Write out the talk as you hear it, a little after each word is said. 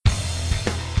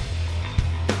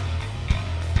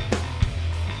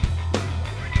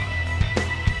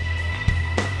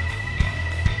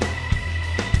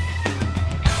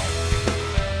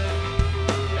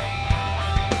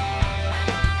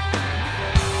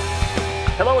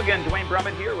Hello again, Dwayne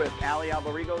Brummett here with Allie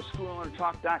Albarigo,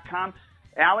 SchoolOwnerTalk.com.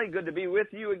 Allie, good to be with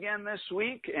you again this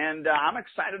week, and I'm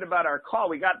excited about our call.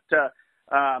 We got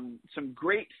some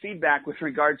great feedback with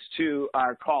regards to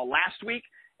our call last week,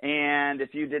 and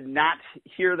if you did not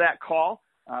hear that call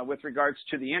with regards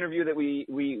to the interview that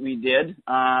we did,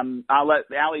 I'll let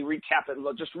Allie recap it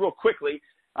just real quickly.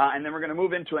 And then we're going to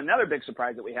move into another big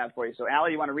surprise that we have for you. So,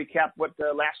 Allie, you want to recap what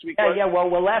last week was? Yeah,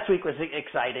 well, last week was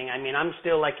exciting. I mean, I'm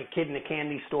still like a kid in a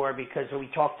candy store because we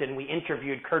talked and we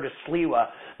interviewed Curtis Sliwa,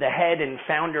 the head and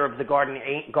founder of the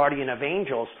Guardian of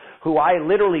Angels, who I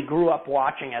literally grew up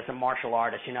watching as a martial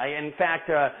artist. You know, in fact,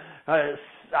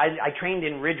 I trained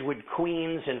in Ridgewood,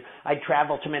 Queens, and I'd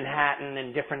travel to Manhattan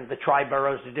and the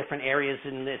tri-boroughs, the different areas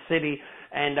in the city,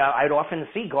 and I'd often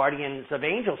see Guardians of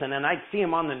Angels, and then I'd see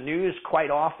them on the news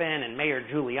quite often, and Mayor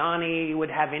Giuliani would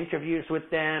have interviews with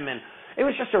them, and it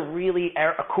was just a really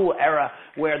a cool era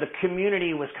where the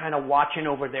community was kind of watching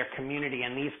over their community,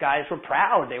 and these guys were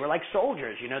proud. They were like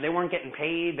soldiers, you know. They weren't getting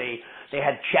paid. They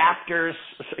had chapters,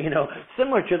 you know,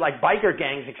 similar to like biker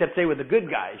gangs, except they were the good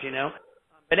guys, you know.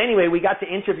 But anyway, we got to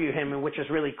interview him, which is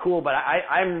really cool. But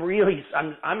I'm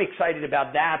excited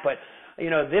about that. But you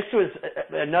know, this was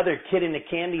another kid in the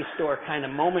candy store kind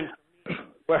of moment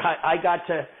where I got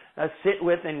to sit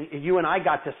with, and you and I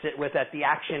got to sit with at the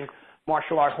Action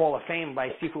Martial Art Hall of Fame by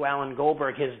Sifu Alan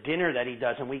Goldberg, his dinner that he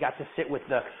does, and we got to sit with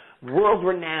the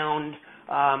world-renowned,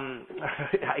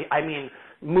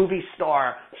 movie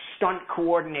star, stunt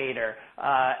coordinator,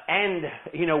 and,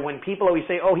 you know, when people always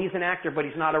say, oh, he's an actor, but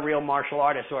he's not a real martial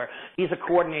artist, or he's a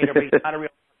coordinator, but he's not a real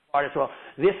martial artist. Well,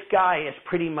 this guy is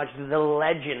pretty much the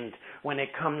legend when it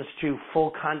comes to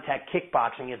full contact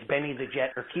kickboxing. It's Benny the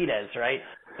Jet Urquidez, right?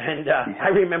 And I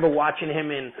remember watching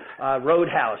him in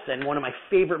Roadhouse, and one of my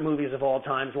favorite movies of all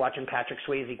times, watching Patrick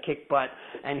Swayze kick butt,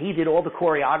 and he did all the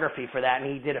choreography for that,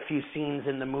 and he did a few scenes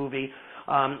in the movie.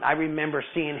 I remember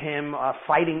seeing him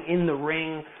fighting in the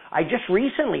ring. I just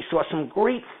recently saw some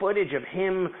great footage of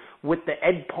him with the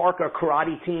Ed Parker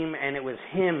karate team, and it was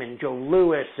him and Joe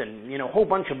Louis and, you know, a whole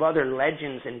bunch of other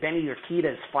legends, and Benny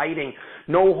Urquidez fighting,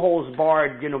 no holds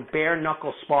barred, you know, bare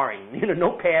knuckle sparring, you know,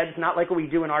 no pads, not like what we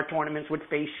do in our tournaments with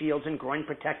face shields and groin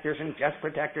protectors and chest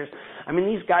protectors. I mean,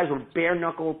 these guys were bare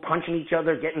knuckle punching each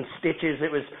other, getting stitches.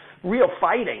 It was real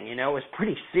fighting, you know. It was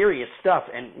pretty serious stuff,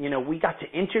 and, you know, we got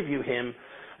to interview him,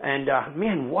 and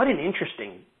man, what an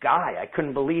interesting guy. I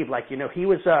couldn't believe, like, you know, he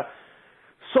was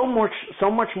so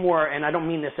much more, and I don't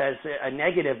mean this as a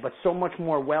negative, but so much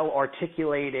more well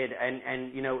articulated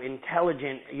and you know,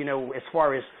 intelligent, you know, as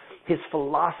far as his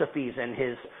philosophies and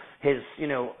his you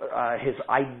know, his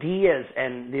ideas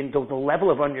and the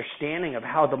level of understanding of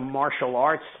how the martial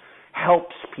arts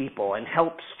helps people and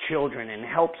helps children and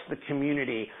helps the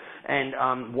community,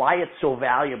 and why it's so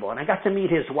valuable. And I got to meet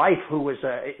his wife, who was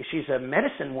she's a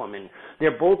medicine woman.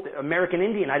 They're both American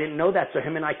Indian. I didn't know that, so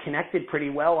him and I connected pretty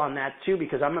well on that too,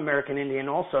 because I'm American Indian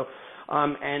also.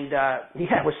 Yeah,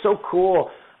 it was so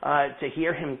cool to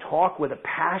hear him talk with a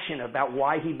passion about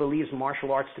why he believes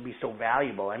martial arts to be so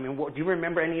valuable. I mean, do you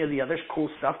remember any of the other cool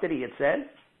stuff that he had said?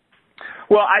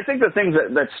 Well, I think the thing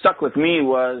that stuck with me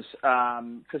was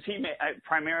because he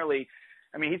primarily,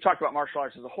 I mean, he talked about martial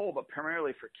arts as a whole, but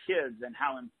primarily for kids, and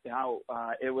how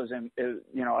it was, you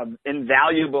know,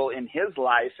 invaluable in his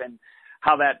life, and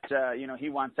how that, you know, he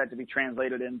wants that to be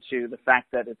translated into the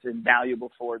fact that it's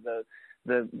invaluable for the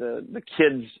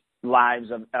kids'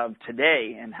 lives of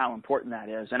today, and how important that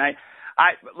is. And I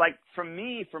like, from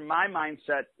my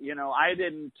mindset, you know, I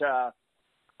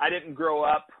didn't grow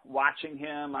up watching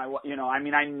him. You know, I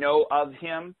mean, I know of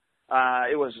him.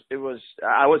 I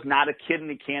was not a kid in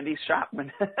the candy shop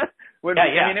when yeah.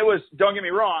 I mean, it was, don't get me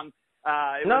wrong.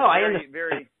 I understand.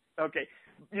 Very, okay.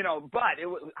 You know, but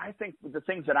I think the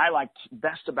things that I liked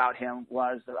best about him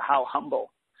was how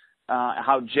humble,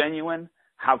 how genuine,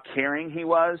 how caring he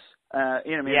was. You know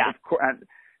what I mean?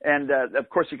 Yeah. Of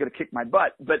course he could have kicked my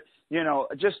butt, but, you know,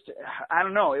 just, I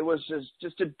don't know. It was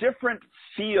just a different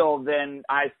feel than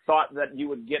I thought that you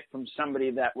would get from somebody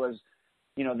that was,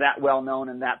 you know, that well known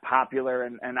and that popular,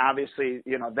 and obviously,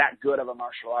 you know, that good of a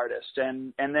martial artist.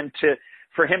 And then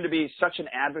for him to be such an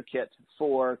advocate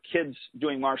for kids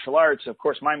doing martial arts, of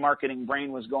course, my marketing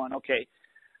brain was going, okay,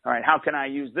 all right, how can I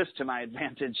use this to my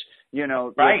advantage, you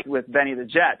know, right, with Benny the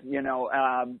Jet, you know,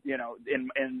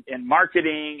 in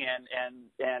marketing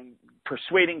and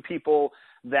persuading people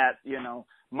that, you know,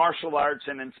 martial arts,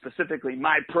 and then specifically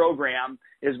my program,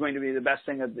 is going to be the best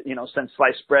thing, you know, since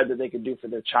sliced bread that they could do for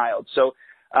their child. So,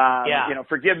 you know,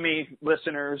 forgive me,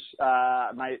 listeners,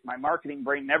 my marketing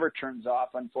brain never turns off,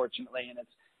 unfortunately, and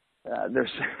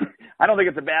there's, I don't think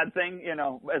it's a bad thing,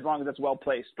 as long as it's well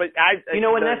placed. But and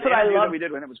that's what I love. That we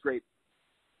did when it was great.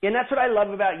 And that's what I love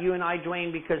about you and I,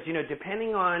 Duane, because,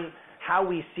 depending on how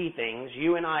we see things,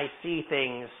 you and I see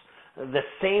things the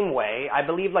same way. I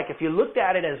believe, like, if you looked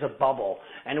at it as a bubble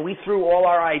and we threw all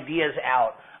our ideas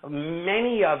out,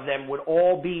 many of them would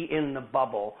all be in the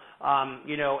bubble,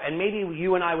 and maybe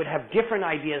you and I would have different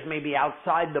ideas maybe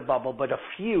outside the bubble, but a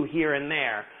few here and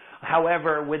there.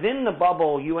 However, within the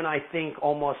bubble, you and I think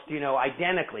almost,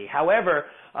 identically. However,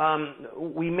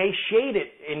 we may shade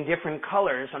it in different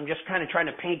colors. I'm just kind of trying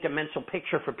to paint a mental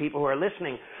picture for people who are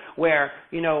listening where,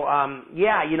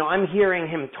 I'm hearing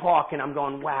him talk and I'm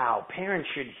going, wow, parents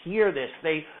should hear this.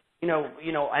 They,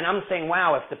 and I'm saying,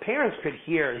 wow, if the parents could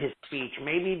hear his speech,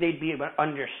 maybe they'd be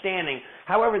understanding.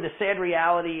 However, the sad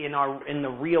reality in the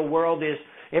real world is,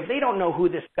 if they don't know who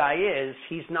this guy is,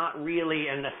 he's not really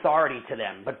an authority to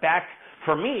them. But back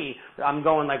for me, I'm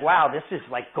going like, wow, this is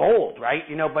like gold, right?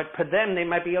 But for them, they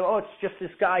might be, oh, it's just this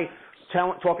guy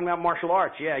talking about martial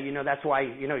arts. Yeah, that's why,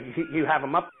 you have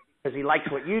him up because he likes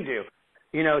what you do.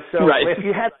 So right. If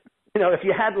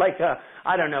you had like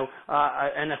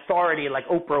an authority like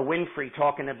Oprah Winfrey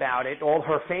talking about it, all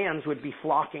her fans would be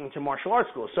flocking to martial arts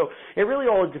schools. So it really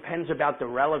all depends about the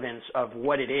relevance of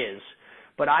what it is.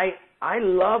 But I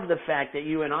love the fact that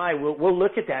you and I will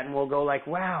look at that and we'll go like,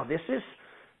 wow, this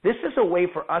is a way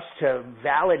for us to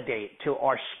validate to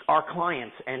our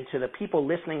clients and to the people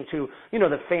listening to,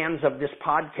 the fans of this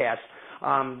podcast,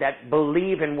 that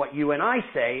believe in what you and I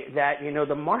say, that,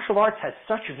 the martial arts has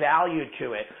such value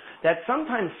to it that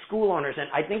sometimes school owners, and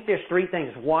I think there's three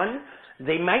things. One,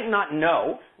 they might not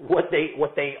know what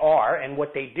they are and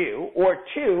what they do, or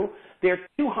two, they're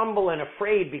too humble and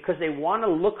afraid because they want to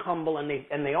look humble and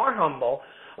they are humble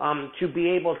to be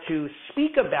able to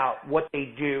speak about what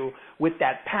they do with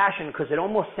that passion, because it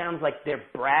almost sounds like they're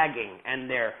bragging and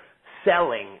they're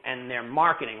selling and they're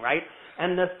marketing, right?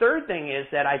 And the third thing is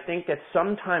that I think that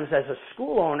sometimes as a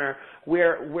school owner,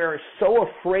 we're so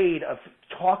afraid of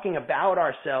talking about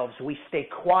ourselves, we stay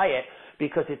quiet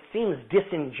because it seems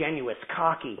disingenuous,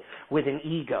 cocky, with an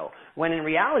ego. When in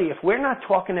reality, if we're not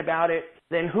talking about it,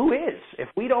 then who is? If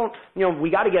we don't, we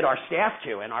got to get our staff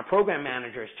to and our program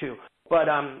managers to. But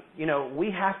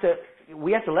we have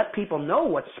to let people know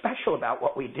what's special about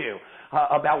what we do,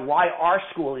 about why our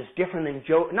school is different than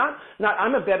Joe.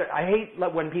 I hate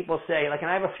when people say, like, and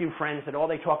I have a few friends that all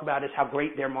they talk about is how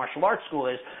great their martial arts school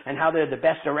is and how they're the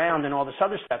best around and all this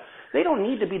other stuff. They don't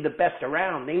need to be the best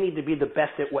around. They need to be the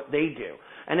best at what they do.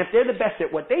 And if they're the best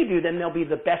at what they do, then they'll be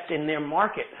the best in their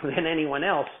market than anyone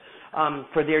else.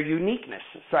 For their uniqueness.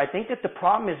 So I think that the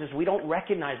problem is we don't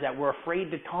recognize that. We're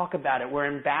afraid to talk about it. We're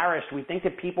embarrassed. We think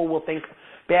that people will think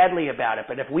badly about it.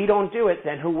 But if we don't do it,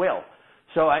 then who will?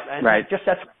 So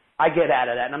that's I get out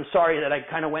of that. And I'm sorry that I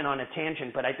kind of went on a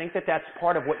tangent, but I think that that's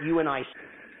part of what you and I,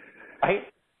 right?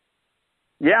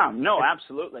 Yeah, no,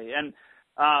 absolutely. And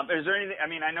is there anything,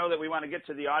 I know that we want to get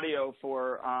to the audio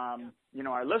for,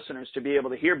 our listeners to be able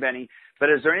to hear Benny, but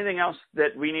is there anything else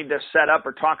that we need to set up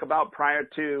or talk about prior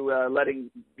to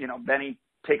letting, Benny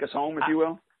take us home, if you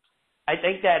will? I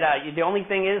think that the only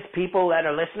thing is people that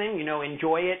are listening,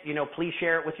 enjoy it. Please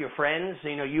share it with your friends.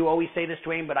 You always say this,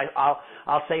 Duane, but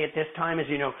I'll say it this time is,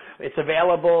 it's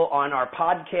available on our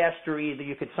podcast, or either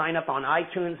you could sign up on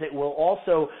iTunes.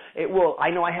 I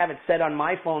know I have it set on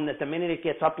my phone that the minute it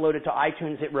gets uploaded to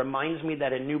iTunes, it reminds me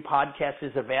that a new podcast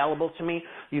is available to me.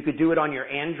 You could do it on your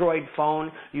Android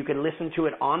phone. You can listen to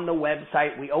it on the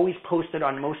website. We always post it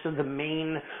on most of the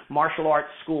main martial arts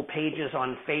school pages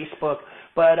on Facebook.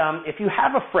 But if you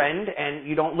have a friend and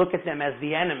you don't look at them as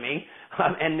the enemy,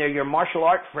 and they're your martial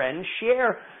art friend,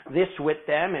 share this with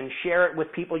them and share it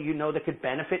with people that could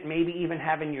benefit, maybe even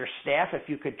having your staff if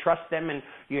you could trust them, and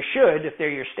you should if they're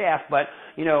your staff, but,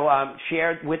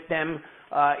 share with them,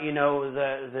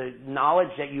 the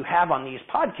knowledge that you have on these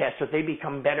podcasts so they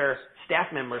become better staff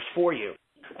members for you.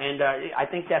 And I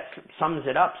think that sums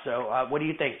it up. So what do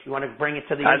you think? You want to bring it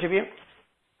to the interview?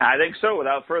 I think so.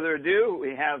 Without further ado,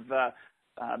 we have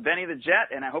Benny the Jet,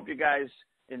 and I hope you guys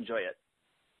enjoy it.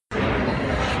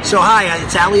 So hi,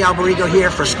 it's Allie Alberigo here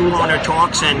for School Owner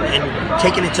Talks and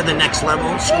taking it to the next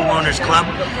level, School Owners Club.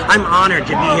 I'm honored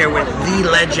to be here with the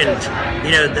legend,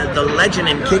 the legend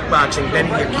in kickboxing, Benny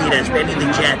Urquidez, Benny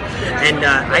the Jet. And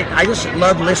I just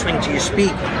love listening to you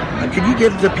speak. Could you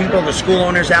give the people, the school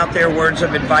owners out there, words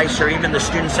of advice, or even the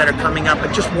students that are coming up,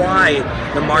 but just why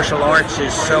the martial arts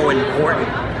is so important?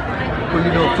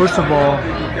 Well, first of all,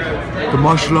 the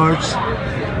martial arts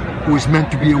was meant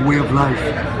to be a way of life.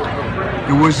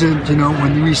 It wasn't,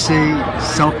 when we say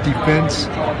self-defense,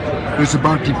 it's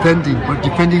about defending, but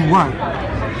defending what?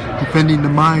 defending the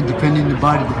mind, defending the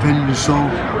body, defending the soul.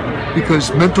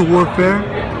 Because mental warfare,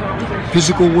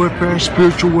 physical warfare,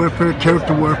 spiritual warfare,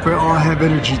 character warfare all have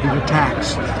energy that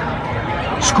attacks.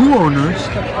 School owners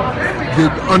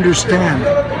that understand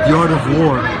the art of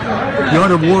war. The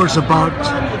art of war is about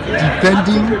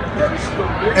defending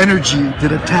energy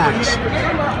that attacks.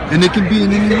 And it can be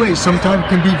in any way. Sometimes it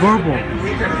can be verbal,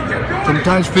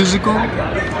 sometimes physical,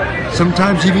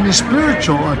 sometimes even a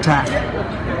spiritual attack,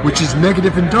 which is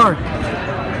negative and dark.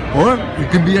 Or it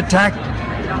can be attacked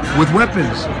with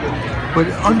weapons. But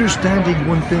understanding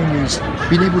one thing is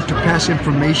being able to pass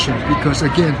information, because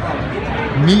again,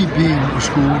 me being a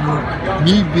school owner,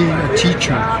 me being a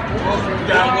teacher,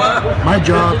 my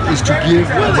job is to give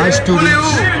my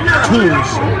students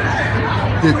tools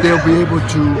that they'll be able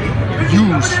to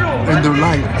use in their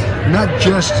life, not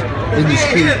just in the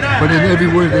street, but in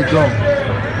everywhere they go.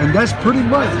 And that's pretty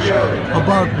much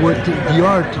about what the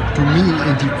art to me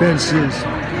in defense is.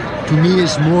 To me,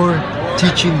 it's more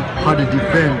teaching how to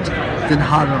defend than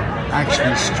how to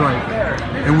actually strike.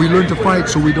 And we learn to fight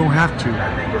so we don't have to.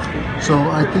 So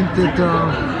I think that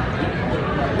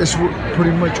that's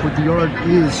pretty much what the art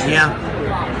is. Yeah.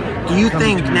 Do you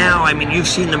think now, I mean, you've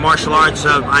seen the martial arts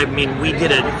of, I mean, we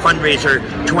did a fundraiser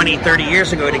 20, 30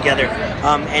 years ago together,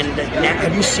 and now,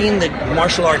 have you seen the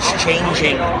martial arts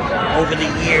changing over the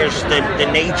years, the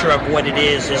nature of what it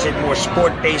is? Is it more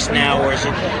sport-based now, or is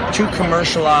it too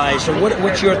commercialized? Or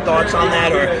what's your thoughts on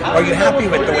that, or are you happy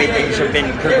with the way things have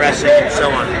been progressing and so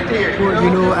on? Well,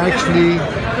 you know, actually,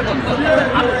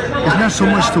 it's not so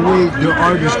much the way the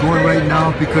art is going right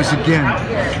now, because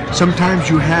again, sometimes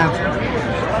you have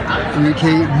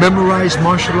memorized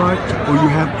martial arts, or you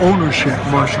have ownership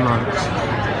martial arts.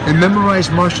 And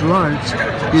memorized martial arts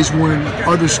is when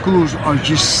other schools are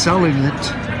just selling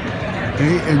it,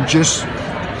 and just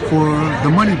for the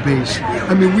money base.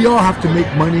 I mean, we all have to make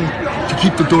money to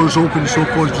keep the doors open and so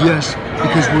forth, yes,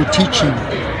 because we're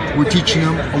teaching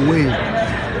them a way.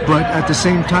 But at the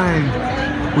same time,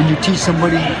 when you teach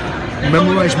somebody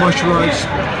memorized martial arts,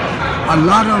 a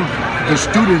lot of the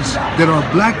students that are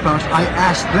black belts, I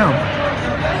ask them,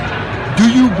 do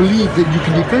you believe that you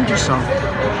can defend yourself?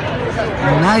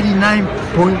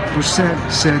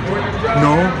 99% said,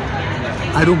 no,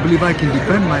 I don't believe I can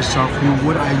defend myself from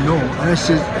what I know. And I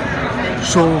said,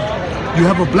 so you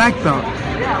have a black belt?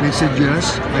 They said,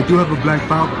 yes, I do have a black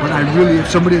belt, but I really, if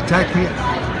somebody attacked me,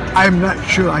 I'm not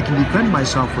sure I can defend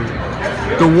myself with it.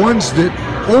 The ones that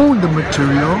own the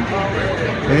material,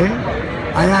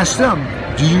 I asked them,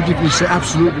 do you defend? They say,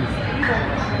 absolutely.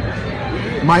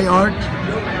 My art,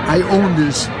 I own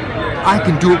this. I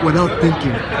can do it without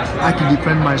thinking. I can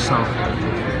defend myself.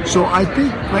 So I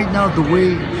think right now the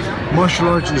way martial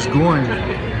arts is going,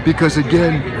 because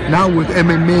again, now with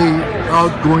MMA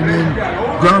out going in,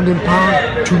 ground and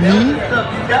pound, to me,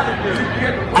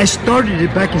 I started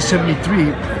it back in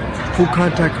 '73, full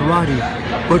contact karate,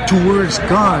 but to where it's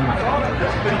gone,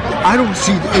 I don't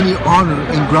see any honor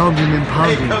in grounding and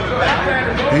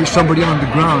pounding somebody on the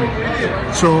ground.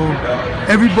 So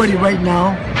everybody right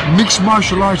now, mixed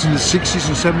martial arts in the 60s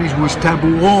and 70s was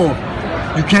taboo. Oh,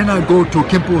 you cannot go to a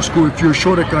Kempo school if you're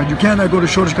Shotokan. You cannot go to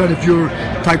Shotokan if you're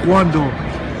Taekwondo.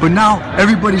 But now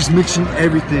everybody's mixing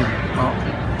everything.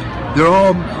 They're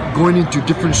all going into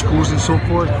different schools and so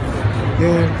forth.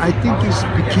 And I think it's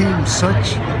became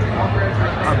such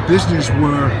a business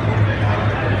where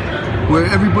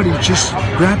everybody's just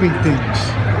grabbing things.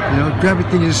 Grabbing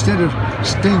things instead of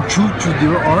staying true to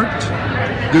their art.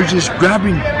 They're just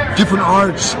grabbing different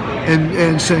arts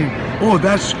and saying, oh,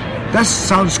 that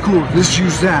sounds cool, let's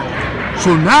use that.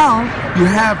 So now you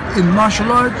have in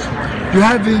martial arts, you're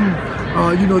having,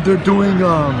 they're doing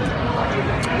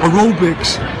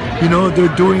aerobics,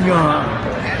 they're doing,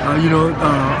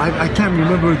 I can't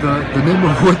remember the name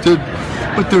of what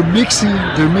but they're mixing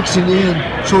in.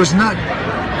 So it's not,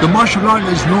 the martial art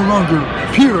is no longer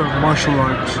pure martial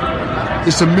arts.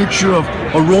 It's a mixture of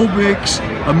aerobics,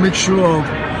 a mixture of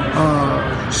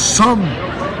some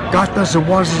gatas and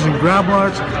wazas and grab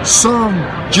arts, some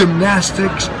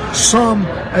gymnastics, some,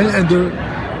 and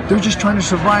they're just trying to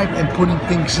survive and putting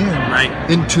things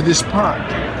into this pot.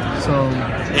 So.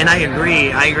 And I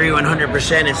agree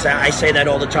 100%. I say that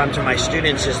all the time to my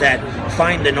students, is that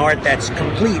find an art that's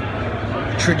complete,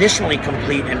 traditionally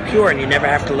complete and pure, and you never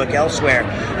have to look elsewhere.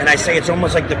 And I say it's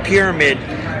almost like the pyramid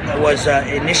was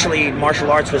initially martial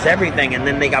arts was everything, and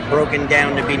then they got broken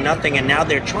down to be nothing, and now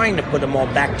they're trying to put them all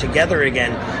back together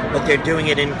again, but they're doing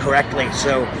it incorrectly.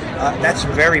 So that's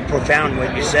very profound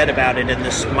what you said about it, and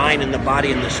this mind and the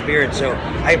body and the spirit. So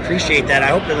I appreciate that. I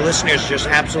hope the listeners just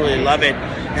absolutely love it.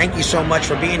 Thank you so much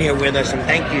for being here with us, and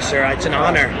thank you, sir. It's an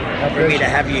honor for me to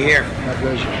have you here. My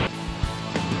pleasure.